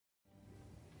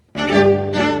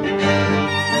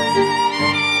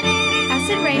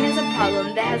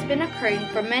been occurring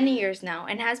for many years now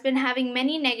and has been having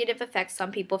many negative effects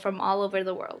on people from all over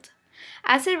the world.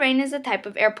 Acid rain is a type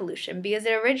of air pollution because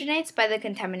it originates by the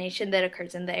contamination that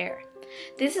occurs in the air.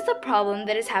 This is a problem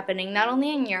that is happening not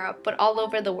only in Europe but all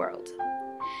over the world.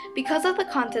 Because of the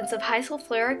contents of high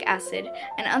sulfuric acid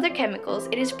and other chemicals,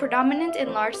 it is predominant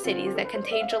in large cities that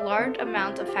contain a large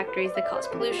amount of factories that cause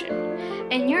pollution.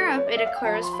 In Europe, it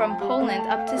occurs from Poland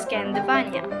up to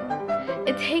Scandinavia.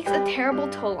 It takes a terrible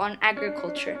toll on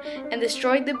agriculture and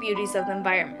destroys the beauties of the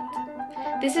environment.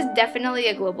 This is definitely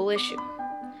a global issue.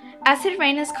 Acid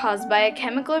rain is caused by a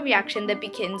chemical reaction that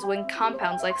begins when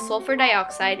compounds like sulfur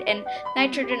dioxide and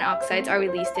nitrogen oxides are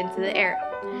released into the air.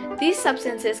 These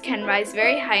substances can rise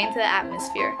very high into the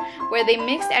atmosphere, where they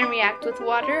mix and react with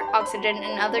water, oxygen,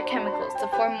 and other chemicals to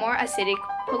form more acidic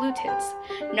pollutants,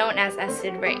 known as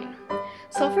acid rain.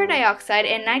 Sulfur dioxide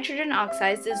and nitrogen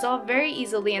oxides dissolve very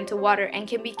easily into water and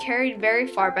can be carried very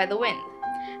far by the wind.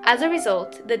 As a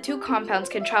result, the two compounds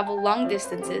can travel long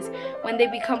distances when they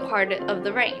become part of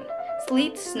the rain,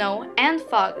 sleet, snow, and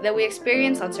fog that we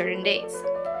experience on certain days.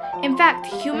 In fact,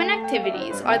 human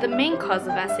activities are the main cause of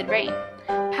acid rain.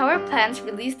 Power plants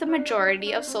release the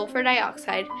majority of sulfur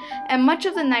dioxide and much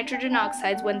of the nitrogen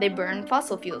oxides when they burn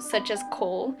fossil fuels such as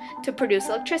coal to produce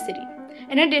electricity.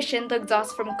 In addition, the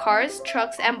exhaust from cars,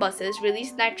 trucks, and buses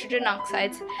release nitrogen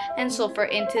oxides and sulfur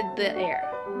into the air.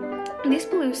 These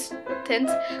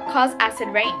pollutants cause acid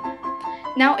rain.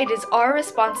 Now it is our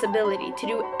responsibility to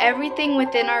do everything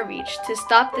within our reach to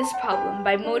stop this problem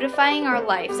by modifying our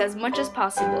lives as much as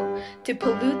possible to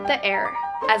pollute the air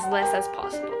as less as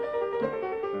possible.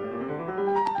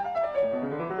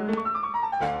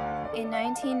 In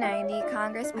 1990,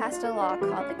 Congress passed a law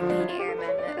called the Clean Air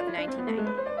Amendment of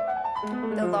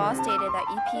 1990. The law stated that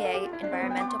EPA,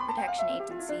 Environmental Protection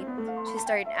Agency, should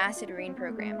start an acid rain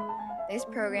program. This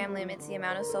program limits the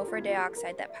amount of sulfur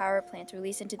dioxide that power plants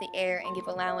release into the air and give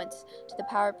allowance to the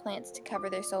power plants to cover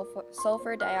their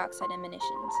sulfur dioxide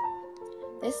emissions.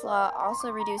 This law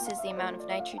also reduces the amount of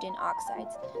nitrogen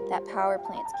oxides that power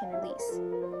plants can release.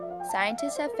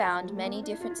 Scientists have found many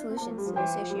different solutions to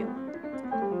this issue.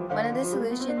 One of the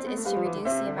solutions is to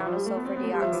reduce the amount of sulfur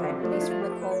dioxide released from the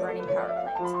coal-burning power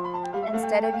plants.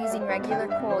 Instead of using regular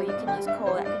coal, you can use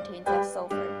coal that contains less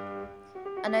sulfur.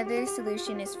 Another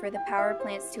solution is for the power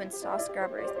plants to install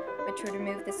scrubbers, which would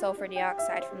remove the sulfur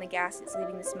dioxide from the gases,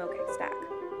 leaving the smokestack.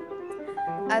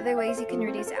 Other ways you can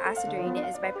reduce acid rain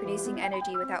is by producing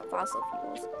energy without fossil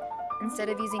fuels. Instead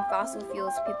of using fossil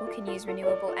fuels, people can use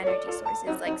renewable energy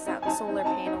sources like solar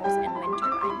panels and wind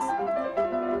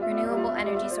turbines. Renewable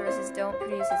energy sources don't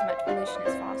produce as much pollution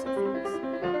as fossil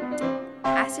fuels.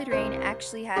 Acid rain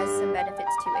actually has some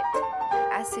benefits to it.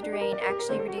 Acid rain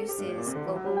actually reduces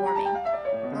global warming.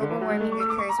 Global warming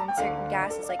occurs when certain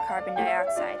gases like carbon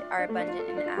dioxide are abundant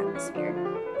in the atmosphere.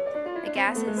 The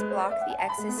gases block the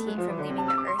excess heat from leaving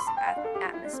the Earth's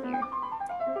atmosphere.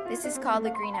 This is called the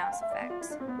greenhouse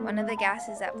effect. One of the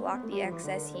gases that block the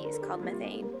excess heat is called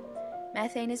methane.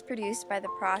 Methane is produced by the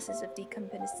process of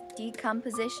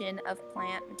decomposition of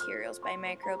plant materials by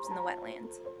microbes in the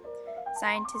wetlands.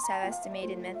 Scientists have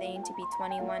estimated methane to be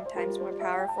 21 times more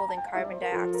powerful than carbon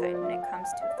dioxide when it comes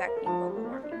to affecting global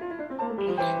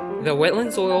warming. The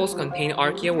wetland soils contain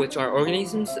archaea, which are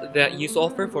organisms that use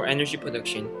sulfur for energy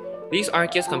production. These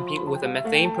archaea compete with the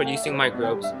methane-producing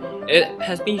microbes. It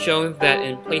has been shown that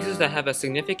in places that have a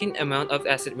significant amount of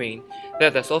acid rain,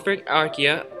 that the sulfuric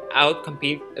archaea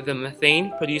outcompete the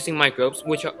methane-producing microbes,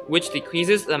 which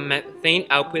decreases the methane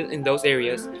output in those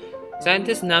areas.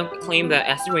 Scientists now claim that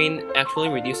acid rain actually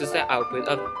reduces the output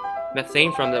of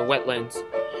methane from the wetlands.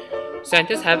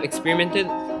 Scientists have experimented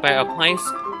by applying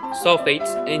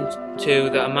sulfates into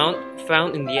the amount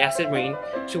found in the acid rain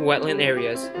to wetland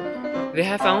areas. They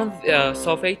have found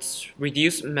sulfates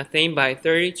reduce methane by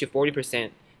 30 to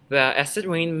 40%. The acid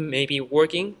rain may be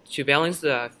working to balance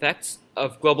the effects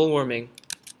of global warming.